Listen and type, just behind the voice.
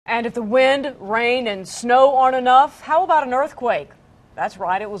And if the wind, rain, and snow aren't enough, how about an earthquake? That's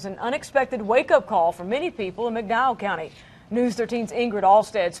right, it was an unexpected wake-up call for many people in McDowell County. News 13's Ingrid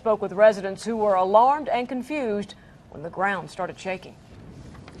Allstead spoke with residents who were alarmed and confused when the ground started shaking.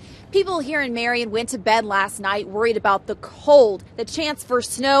 People here in Marion went to bed last night worried about the cold, the chance for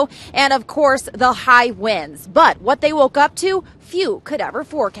snow, and of course the high winds. But what they woke up to, few could ever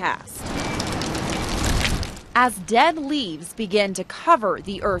forecast. As dead leaves begin to cover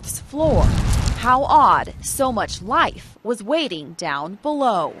the Earth's floor, how odd so much life was waiting down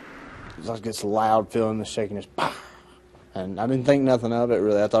below. It just gets loud feeling the shakiness. And I didn't think nothing of it,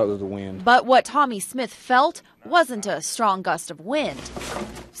 really. I thought it was the wind. But what Tommy Smith felt wasn't a strong gust of wind.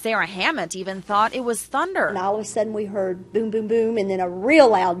 Sarah Hammond even thought it was thunder. And all of a sudden we heard boom, boom, boom, and then a real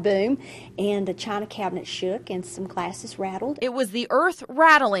loud boom, and the china cabinet shook and some glasses rattled. It was the earth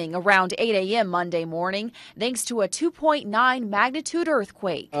rattling around 8 a.m. Monday morning, thanks to a 2.9 magnitude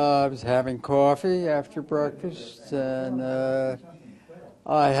earthquake. I was having coffee after breakfast, and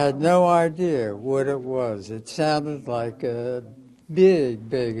I had no idea what it was. It sounded like a big,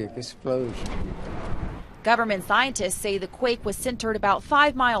 big explosion. Government scientists say the quake was centered about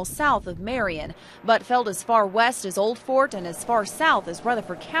 5 miles south of Marion, but felt as far west as Old Fort and as far south as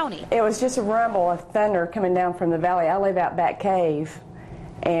Rutherford County. It was just a rumble of thunder coming down from the valley. I live out back cave,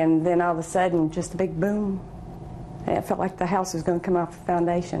 and then all of a sudden, just a big boom. And it felt like the house was going to come off the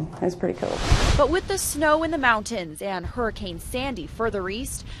foundation. It was pretty cool. But with the snow in the mountains and Hurricane Sandy further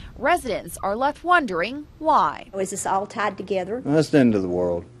east, residents are left wondering why. Is this all tied together? That's the end of the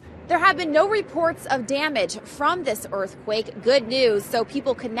world. There have been no reports of damage from this earthquake. Good news, so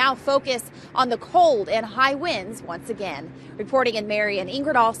people can now focus on the cold and high winds once again. Reporting in Marion,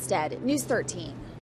 Ingrid Allstead, News 13.